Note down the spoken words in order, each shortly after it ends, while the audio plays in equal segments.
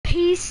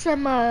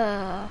some,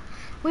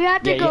 we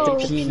had to go. You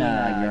have to pee in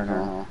a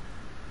urinal.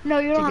 No,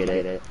 you don't have to.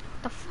 Get it.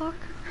 The fuck?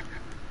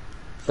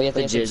 But you have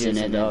to jizz in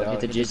it, though. You have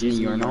to jizz in the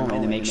urinal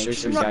and then make sure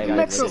some guy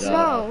lifts it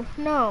up.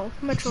 No,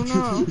 Mitchell,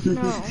 no.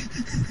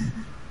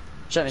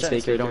 Shut up,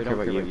 Baker. Don't care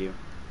about you.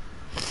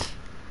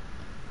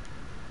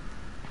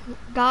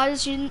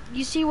 Guys, you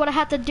see what I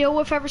have to deal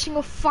with every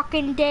single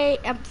fucking day,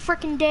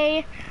 freaking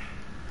day?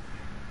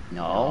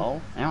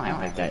 No, I don't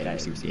like that every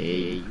single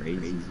day.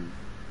 Crazy.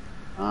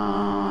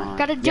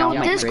 Gotta deal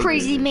with this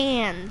crazy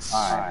man's.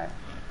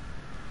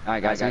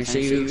 Alright, guys, I'm gonna show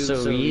you.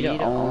 So we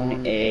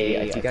own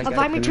a. If you guys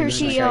invite me to your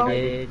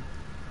CEO.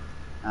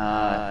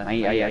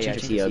 I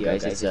changed the CEO,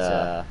 guys. It's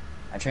I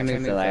tried to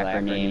make the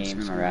rapper name,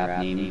 screw my rap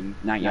name.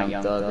 Not Young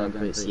Thug, I'm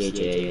gonna put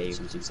CHA,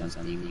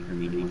 something for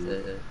me with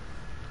it.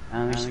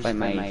 I'm just fight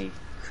my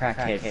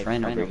crackhead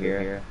friend over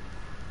here.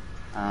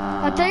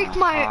 I think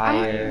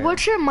what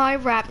should my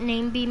rap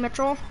name be,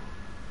 Mitchell?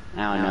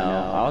 I don't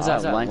know. I was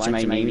at lunch and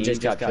my name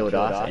just got peeled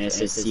off and it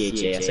says CHA.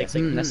 I was like,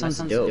 that sounds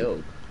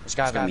dope. It's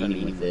gotta have a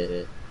meaning with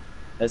it.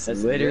 That's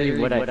literally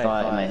what I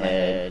thought in my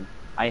head.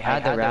 I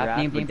had the rap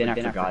name, but then I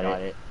forgot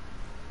it.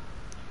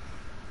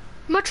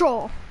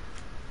 Mitchell!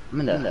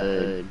 I'm in the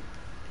hood.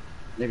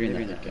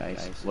 Literally in the hood,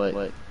 guys.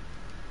 What?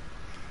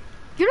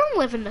 You don't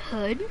live in the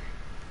hood.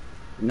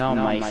 No,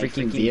 my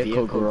freaking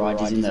vehicle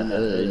garage is in the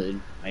hood.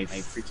 My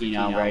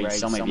freaking where I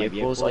sell my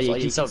vehicles. Oh yeah,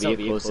 you can sell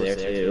vehicles there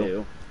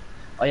too.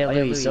 Oh yeah,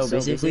 literally. So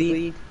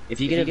basically, if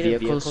you get a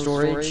vehicle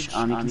storage, you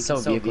can sell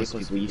vehicles to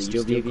people. You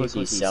steal vehicles,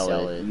 you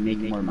sell it, you make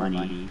more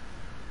money.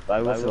 But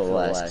I will feel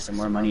less. The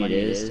more money it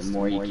is, the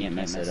more you can't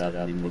mess it up,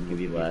 and they'll give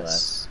you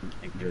less.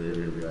 Like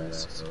really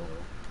less.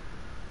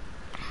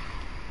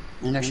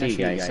 And actually,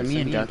 guys, so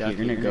me and Ducky are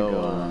gonna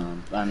go.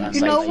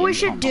 You know what we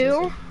should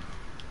do?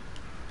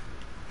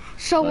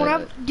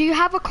 So do you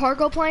have a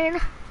cargo plane?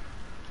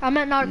 I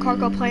meant not a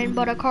cargo plane,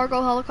 but a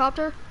cargo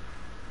helicopter.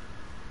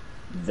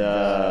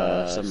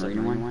 The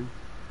submarine one?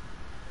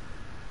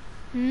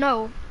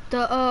 No,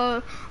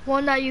 the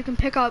one that you can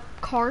pick up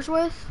cars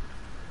with.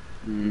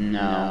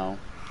 No.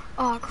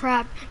 Oh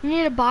crap! You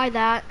need to buy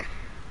that.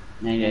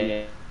 I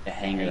need a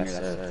hangar. That's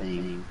the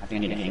thing. I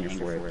think I need a hangar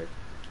for it.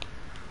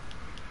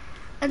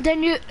 And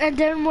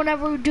then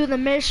whenever we do the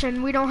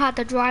mission, we don't have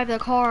to drive the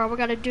car. All we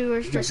gotta do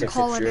is just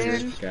call it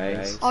in.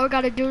 All we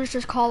gotta do is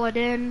just call it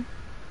in.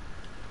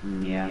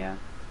 Yeah.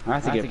 I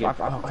have to get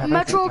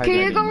Metro, can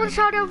you go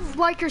inside of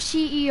like your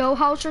CEO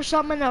house or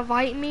something and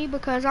invite me,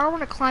 because I want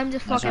to climb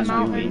this fucking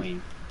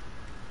mountain.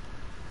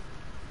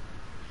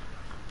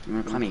 You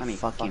want to climb a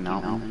fucking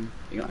mountain?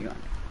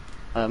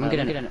 I'm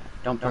gonna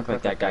don't park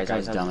like that, guys. I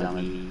was done with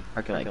me.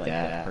 Park it like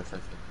that.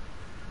 Perfect.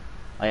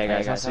 Oh yeah,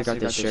 guys, I also got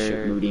this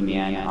shirt, Moody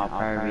Man. I'll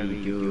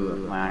probably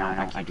do. Well,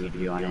 I can't do a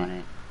video on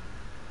it.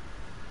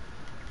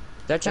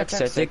 That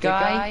Jacksepticeye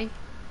guy?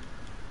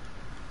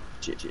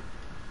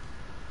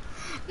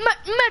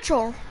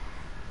 Mitchell.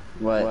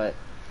 What?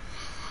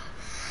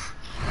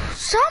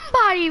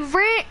 Somebody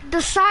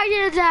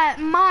decided that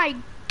my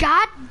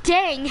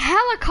goddamn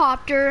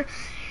helicopter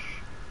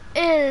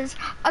is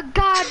a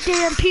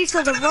goddamn piece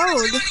of the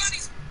road.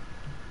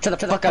 Shut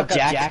the fuck up,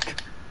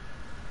 Jack.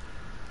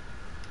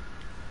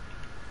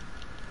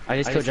 I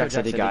just killed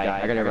Jacksepticeye.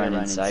 I gotta run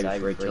inside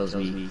before he kills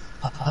me.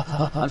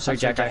 I'm sorry,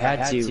 Jack, I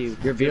had to.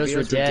 Your videos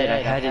were dead.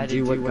 I had to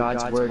do what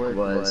God's word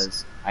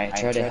was. I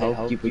tried to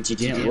help you, but you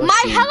didn't listen.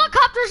 My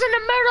helicopter's in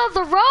the middle of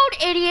the road,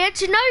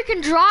 idiots! You know you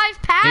can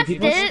drive past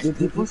it! Do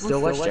people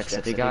still watch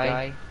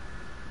Jacksepticeye?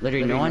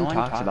 Literally, no one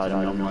talks about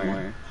him no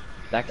more.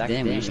 Back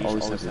then, we used to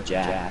always talk to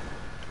Jack.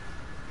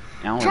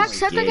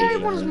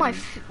 Jacksepticeye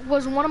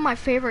was one of my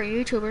favorite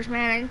YouTubers,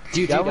 man.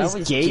 Dude, that was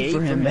gay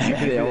for him back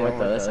then with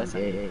us.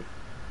 But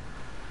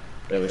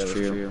it was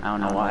true. I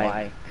don't know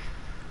why.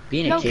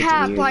 Being a kid's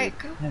weird.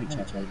 Like,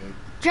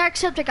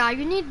 Jacksepticeye,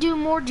 you need to do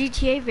more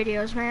GTA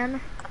videos, man.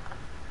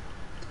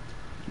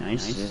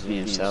 Nice, just be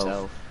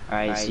himself.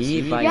 Alright,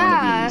 see,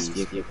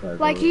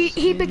 like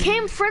he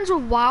became friends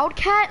with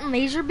Wildcat and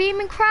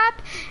Laserbeam and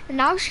crap, and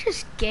now he's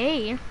just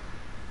gay.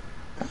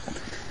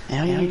 And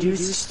all you do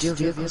is steal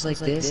vehicles like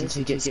this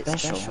until you get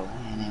special.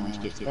 And then when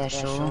you get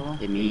special,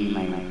 it means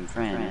my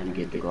friend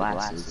get the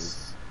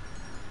glasses.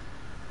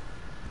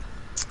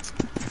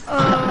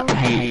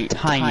 Hey,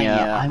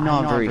 Tanya, I'm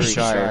not very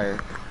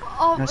sharp.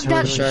 Oh, am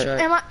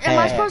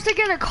I supposed to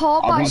get a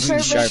call by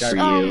service? I'll be sharp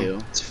for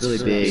you. It's really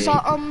big.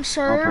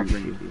 Serve?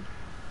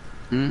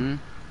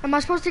 Am I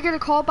supposed to get a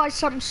call by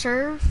something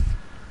serve?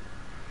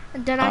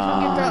 And then I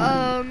can get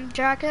the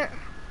jacket?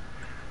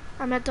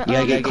 I meant to. You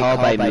gotta get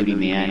called by Moody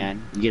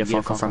Man. You get a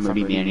phone call from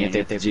Moody Man. You have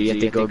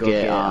to go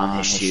get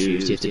his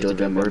shoes. You have to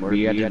deliver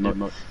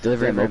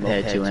a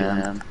moped to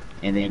him,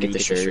 and then you get the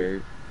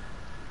shirt.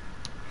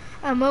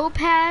 A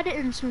moped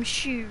and some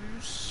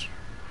shoes.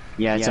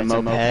 Yeah, it's a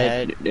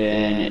moped,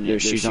 and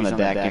there's shoes on the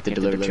back. You have to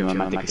deliver to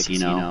him at the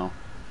casino,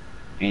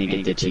 and you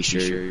get the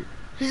t-shirt.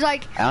 He's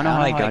like, I don't know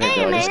how I got it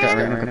though.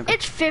 Man,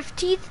 it's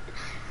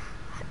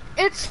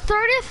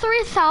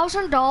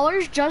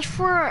 $33,000 just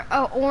for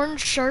an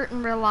orange shirt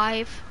in real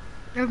life.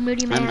 Of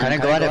Moody Man. I'm kind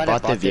of glad I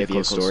bought the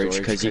vehicle storage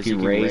because you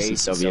can raise and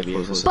sell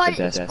vehicles. But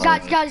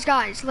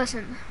guys,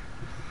 listen.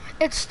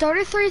 It's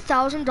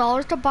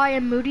 $33,000 to buy a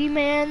Moody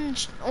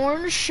Man's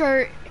orange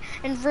shirt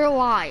in real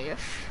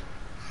life.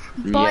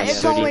 But Yeah,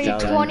 it's only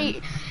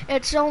 30,000.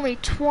 It's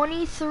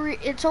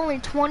only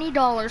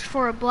 $20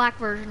 for a black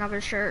version of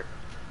his shirt.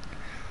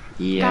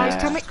 Yeah.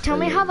 Guys, tell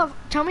me how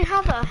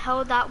the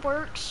hell that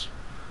works.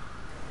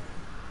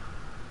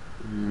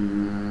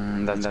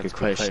 That's a good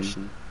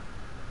question.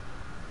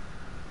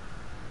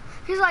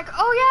 He's like,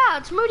 oh yeah,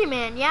 it's Moody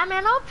Man. Yeah,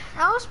 man,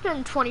 I'll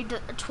spend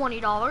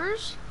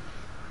 $20.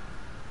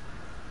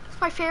 It's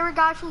my favorite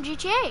guy from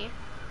GTA.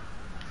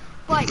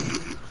 Like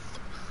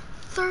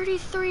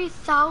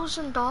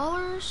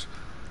 $33,000.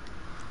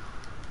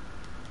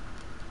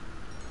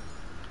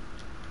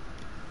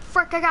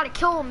 Frick, I gotta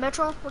kill him,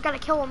 Mitchell. We gotta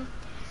kill him.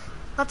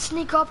 Let's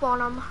sneak up on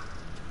him.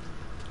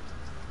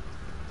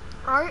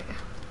 Alright?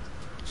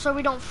 So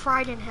we don't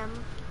frighten him.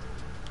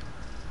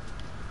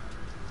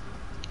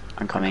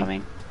 I'm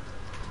coming.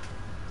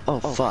 Oh,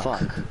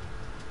 fuck.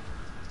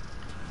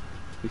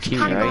 You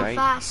Kinda go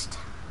fast.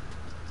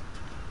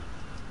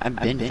 I've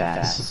been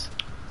fast.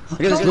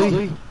 Look at this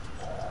dude.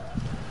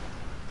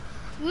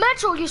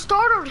 Mitchell, you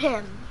startled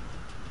him.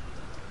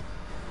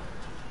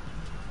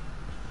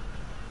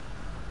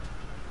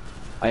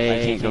 I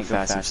can't go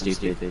fast, I'm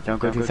stupid. Don't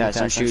go too fast,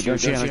 don't shoot him,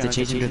 we have to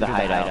chase him to the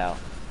hideout.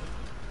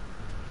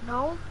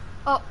 No?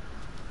 Oh.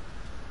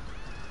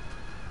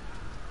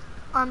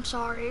 I'm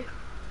sorry.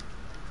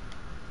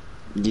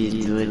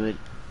 You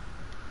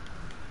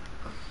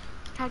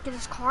Can I get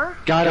his car?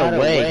 got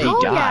away, he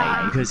died.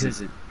 Yeah. Because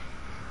it's...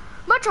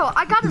 Mitchell,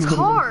 I got his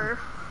car.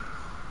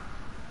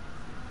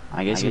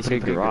 I guess you put a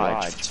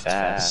garage, it's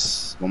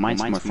fast. Well,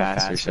 mine's more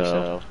faster,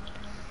 so...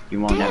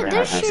 You won't never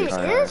have this shit a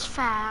car. is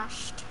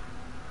fast.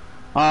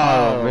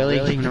 Oh, really?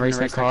 You wanna race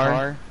my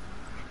car?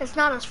 It's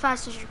not as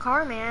fast as your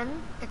car,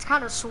 man. It's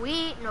kind of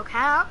sweet, no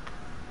cap.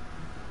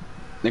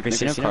 The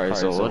casino car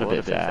is a little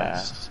bit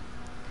fast.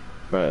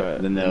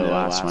 But then the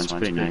last one's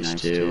pretty nice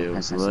too.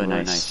 It's really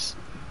nice.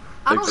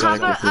 I don't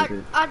have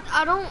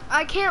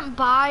I can't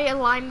buy a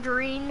lime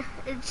green.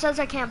 It says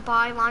I can't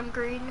buy lime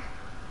green.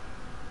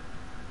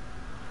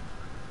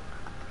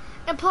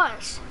 And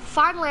plus,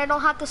 finally I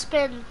don't have to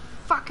spend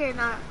fucking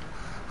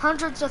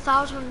hundreds of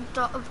thousands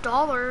of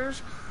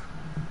dollars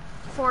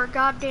for a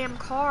goddamn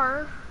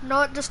car.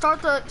 No, to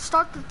start the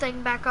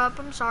thing back up.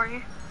 I'm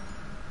sorry.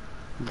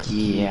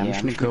 Yeah, I'm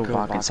just gonna go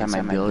walk inside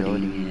my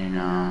building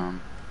and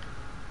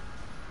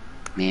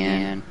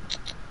man.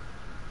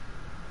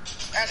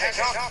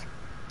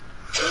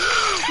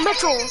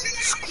 Mitchell,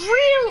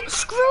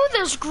 screw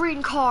this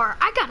green car.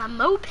 I got a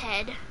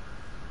moped.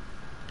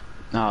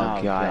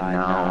 Oh god,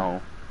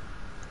 no.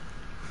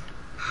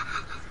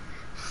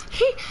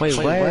 Wait,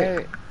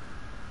 where?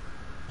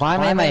 Why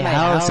am I in my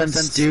house? I'm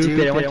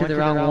stupid. I went to the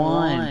wrong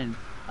one.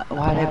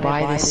 Why did I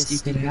buy this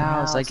stupid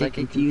house? I get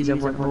confused. I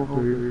went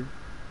over.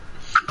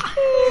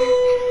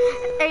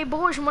 Hey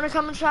boys, you wanna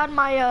come inside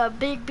my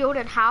big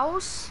building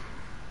house?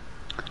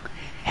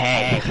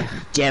 Hey,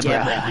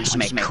 Deborah, I just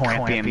make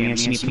corn beer. You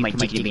see me put my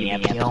dick in the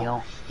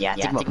apple? Yeah, I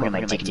think I'll put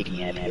my dick in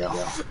the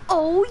apple.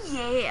 Oh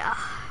yeah.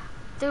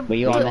 Were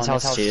you on this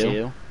house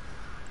too?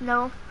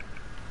 No.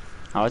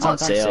 Oh, it's on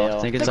sale. I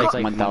think it's like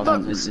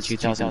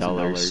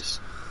 $2,000.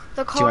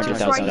 The car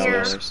is right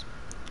here.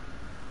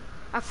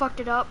 I fucked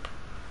it up.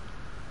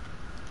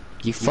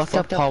 You fucked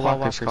up Paul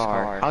Walker's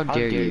car. How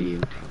dare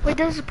you? Wait,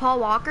 this is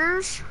Paul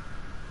Walker's?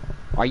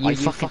 Are you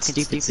fucking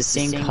stupid? It's the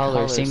same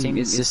color, it's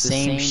the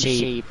same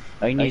shape.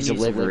 All you need is a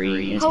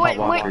livery. Oh wait,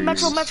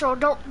 Metro,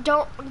 don't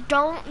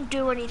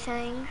do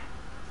anything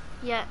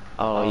yet.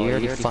 Oh, you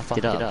already fucked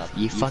it up.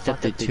 You fucked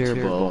up the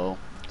turbo,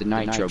 the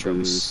nitro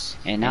boost,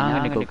 and now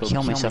I'm gonna go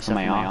kill myself in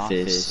my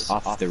office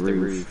off the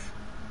roof.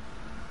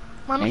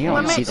 Let me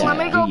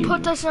go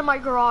put this in my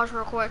garage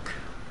real quick.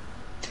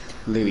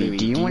 Louis,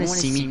 do you want to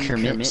see me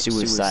commit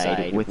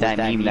suicide with that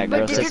meme that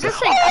girl says?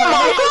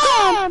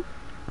 Oh my god!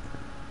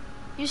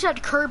 You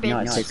said Kerbit. No,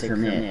 I said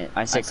Kermit.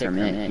 I said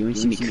Kermit. You want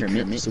to see me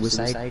commit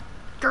suicide?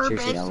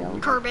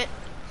 Kermit.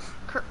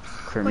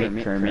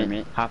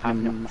 Kermit. Hop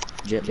on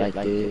jet like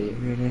the.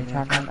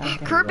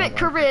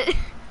 Kermit.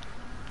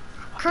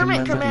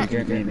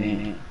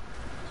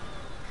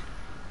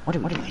 What are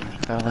we doing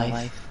with our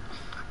life?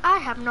 I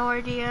have no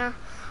idea.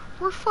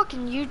 We're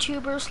fucking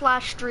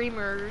YouTubers /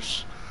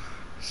 streamers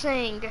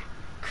saying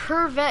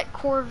Corvette,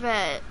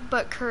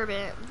 but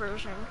Kerbit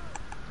version.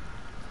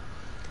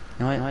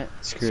 You know what?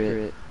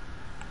 Screw it.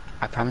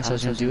 I promise I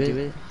was gonna do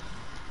it.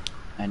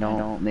 I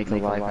don't make a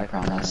lie, I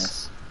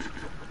promise.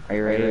 Are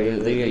you ready?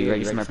 Are you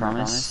ready for my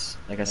promise?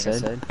 Like I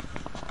said?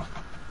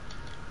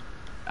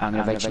 I'm gonna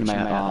invite you to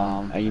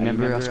my, you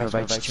remember I was gonna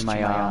invite you to my,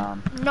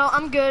 No,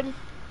 I'm good.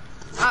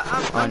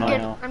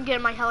 I'm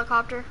getting my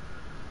helicopter.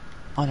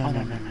 Oh, no.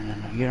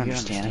 You don't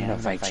understand. I'm gonna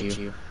invite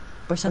you.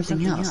 For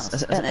something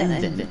else. An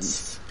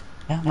invent.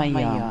 Not my,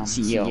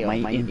 CEO,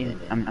 my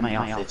invent. My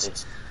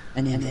office.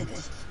 An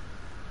invent.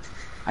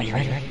 Are you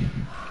ready?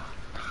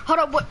 Hold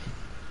up, what?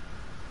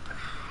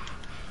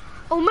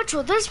 Oh,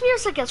 Mitchell, this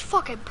music is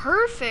fucking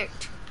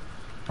perfect.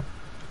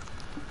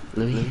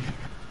 Louis,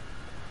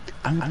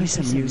 I'm gonna play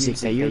some music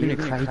that you're gonna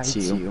cry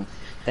to,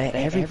 that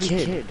every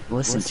kid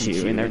listens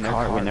to in their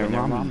car when their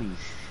mommy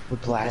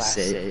would blast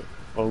it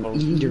while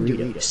eating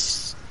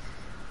Doritos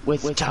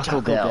with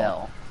Taco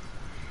Bell.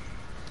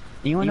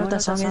 You wanna know what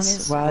that song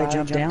is? While I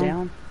jump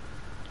down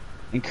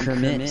and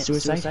commit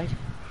suicide?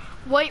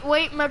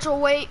 Wait, Mitchell,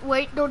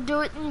 wait, don't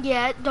do it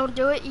yet, don't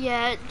do it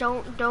yet,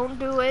 don't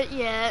do it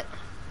yet.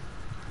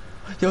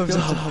 Oh,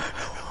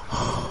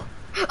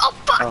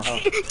 fuck!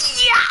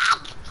 Yeah!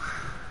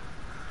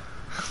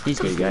 He's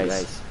good,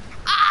 guys.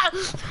 Ah!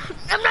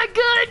 I'm not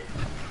good!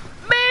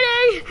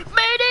 Mayday!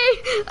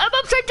 I'm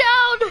upside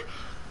down!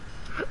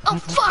 Oh,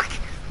 fuck!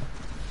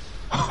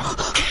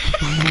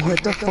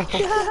 What the fuck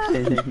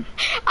happened?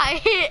 I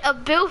hit a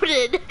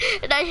building,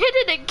 and I hit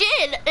it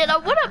again, and I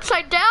went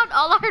upside down.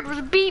 All I heard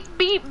was beep,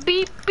 beep,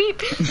 beep,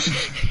 beep.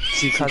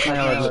 She cut my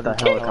out with the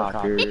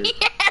helicopter.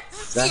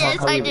 Yes,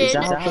 I did. Is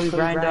that how Kobe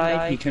Bryant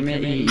died?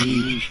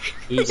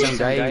 He some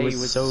guy who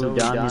was so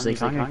dumb, he's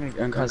like, I'm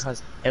gonna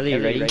cause Ellie,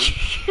 ready?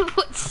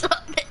 What's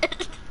up, man?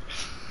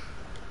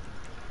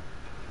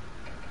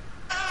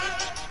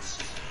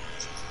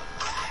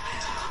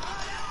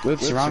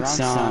 Whoops, wrong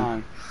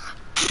song.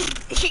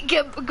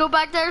 Go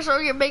back there so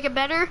you make it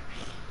better.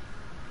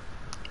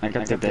 I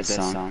got the best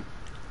song.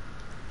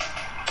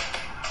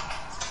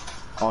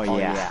 Oh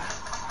yeah.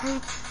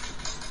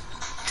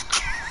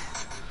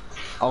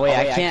 Oh wait,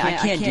 I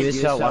can't do this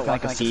without walking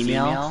like a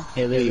female.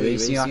 Hey Louie, you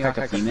see me walk like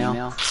a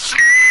female?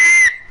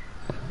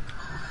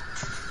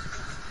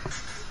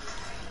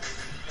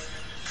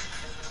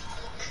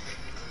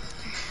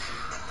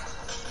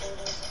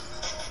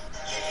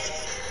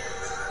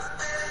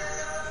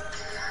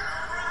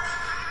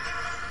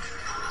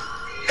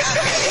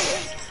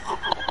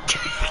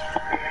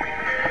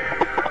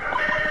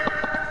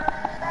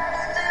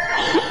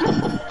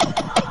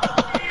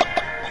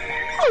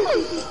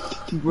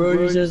 Bro,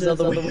 you just saw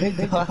the way I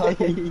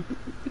died.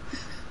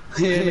 I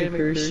had a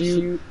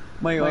parachute,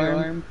 my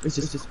arm, it's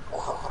just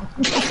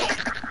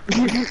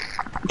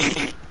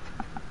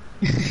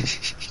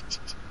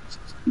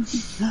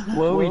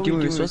what are we doing?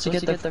 We're supposed to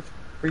get the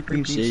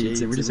freaking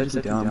shades and we're just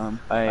actually dumb.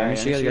 I'm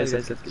sure you guys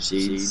have the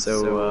shades,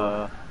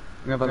 so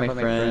I'm gonna buy my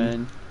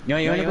friend. You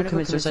wanna go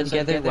commit suicide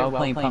together while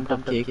playing Pumped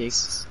Up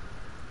Kicks?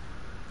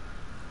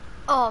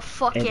 Oh,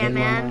 fuck yeah,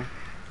 man.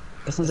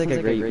 That sounds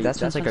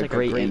like a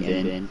great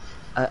ending.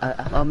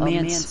 A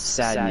man's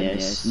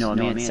sadness. No, a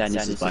man's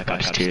sadness is Black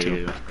Ops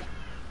 2.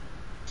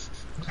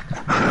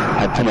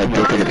 I put my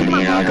dick in the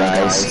beginning now,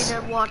 guys. I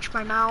need to watch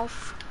my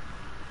mouth.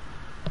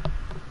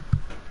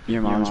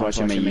 Your mom's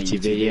watching my YouTube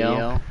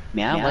video?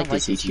 Man, I like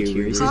this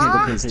YouTuber. He's gonna go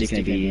put his dick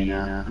in the beginning.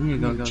 I'm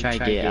gonna go try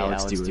to get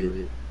Alex to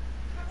do it.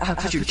 Ah,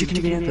 put your dick in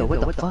the beginning.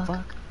 What the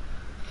fuck?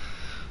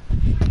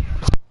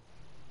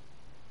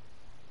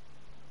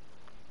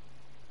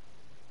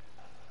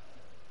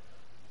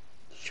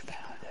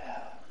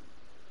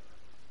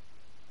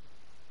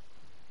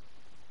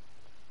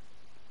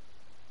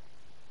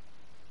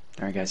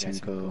 Alright guys, I'm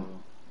gonna go.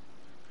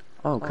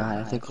 Oh god, I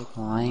have to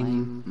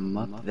climb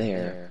up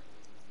there.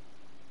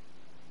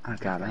 Oh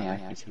god, my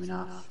eye keeps coming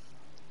off.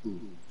 Ooh.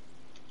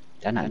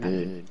 That's not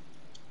good.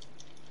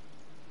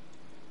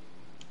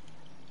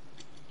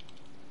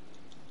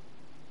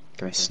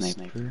 Got my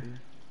sniper.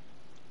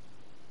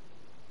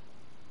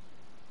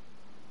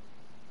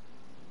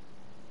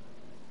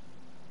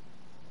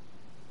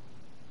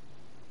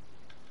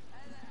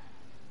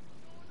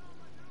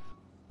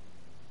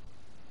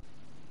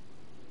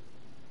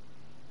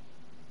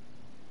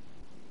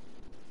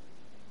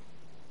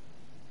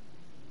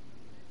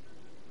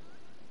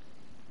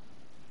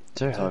 Is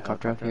there a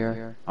helicopter up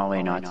here? Oh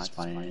wait, no, it's just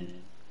spawning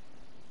in.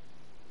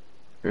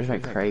 Where's my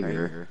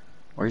Krager?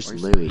 Where's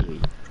Louie?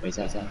 Wait,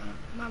 is that?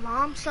 My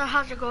mom said I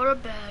have to go to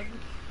bed.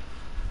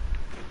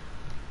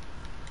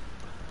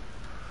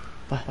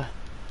 What?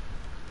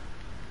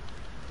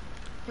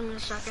 Give me a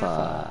second.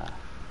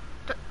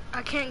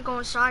 I can't go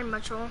inside,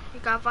 Mitchell.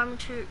 You gotta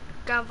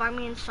invite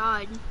me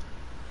inside.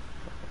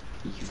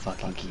 You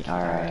fucking kid.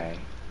 Alright.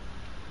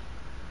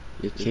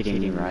 You're kidding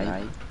me,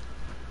 right?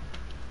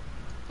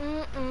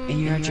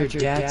 And you're at your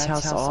dad's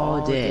house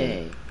all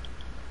day.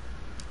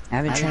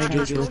 I've been trying to do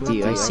this with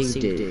you. I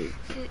saved it.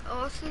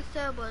 All she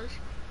said was,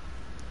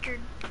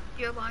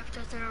 your life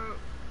doesn't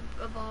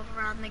revolve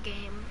around the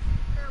game.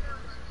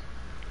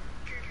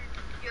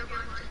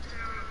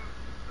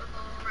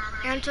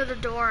 Answer the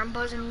door. I'm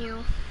buzzing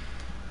you.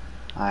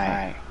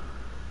 Alright.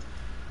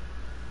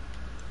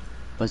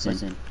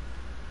 Buzzing.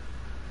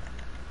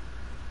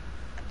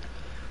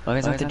 Well, I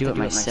guess I have to do it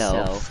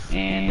myself,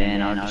 and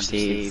then I'll just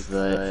save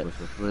the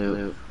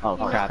loot. Oh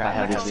crap, I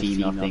have this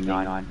female thing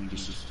on.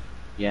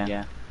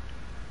 Yeah.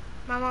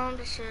 My mom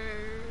just says,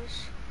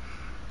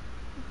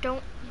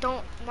 don't,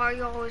 while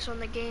you're always on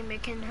the game,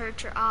 it can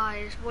hurt your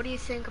eyes. What do you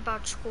think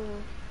about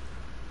school?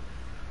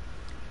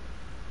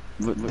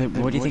 What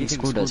do you think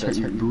school does? Hurt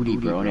your booty,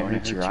 bro, and it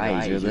hurts your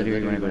eyes. You're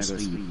literally gonna go to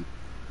sleep.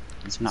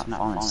 It's not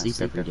falling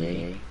asleep every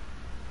day.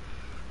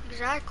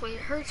 Exactly,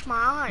 it hurts my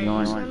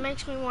eyes. It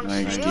makes me want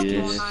to stay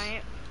up all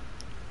night.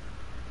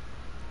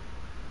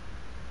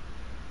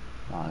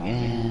 Oh,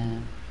 yeah.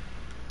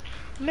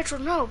 Mitchell,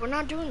 no, we're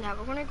not doing that.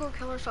 We're gonna go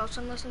kill ourselves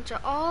and listen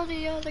to all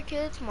the other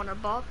kids wanna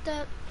bop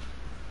that.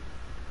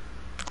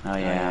 Oh,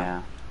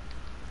 yeah.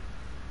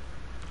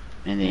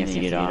 And then you have to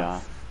get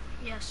off.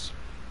 Yes.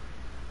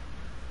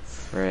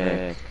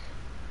 Frick.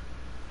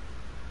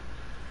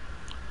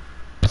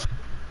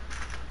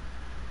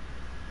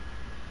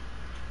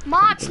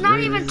 Ma, it's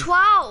not even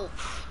 12.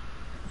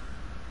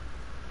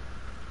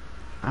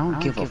 I don't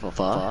give a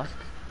fuck.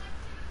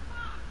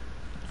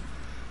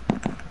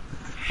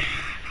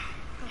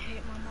 I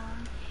hate my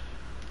mom.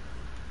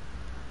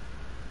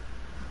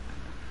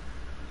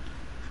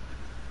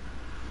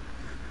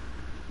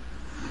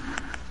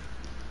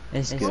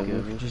 Let's go.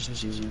 Just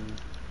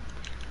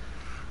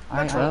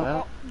Mitchell,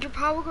 well, you're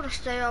probably gonna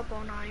stay up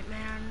all night,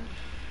 man.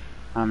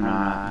 I'm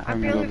not. I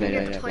I'm barely gonna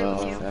get go to to play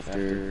with you.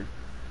 after.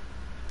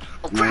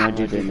 Oh crap!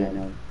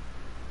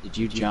 Did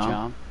you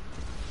jump?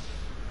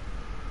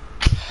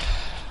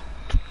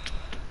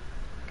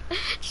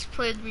 Just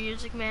play the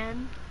music,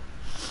 man.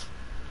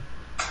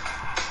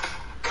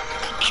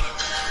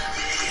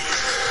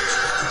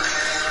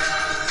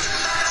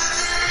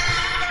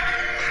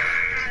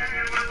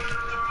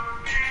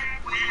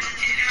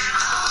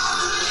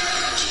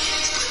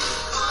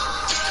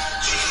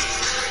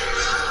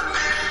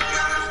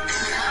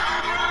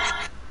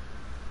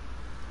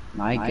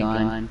 My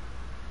gun.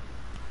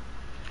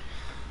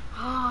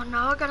 Oh,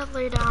 now I gotta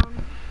lay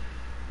down.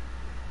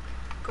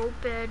 Go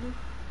bed.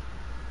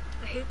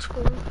 I hate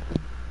school.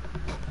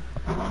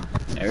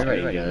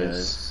 Everybody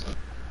does.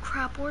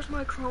 Crap, where's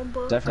my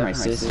Chromebook? Except for my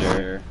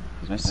sister.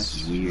 My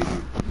sister's weird.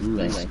 Ooh,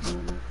 that's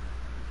cool.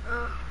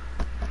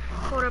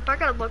 Hold up, I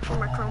gotta look for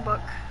my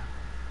Chromebook.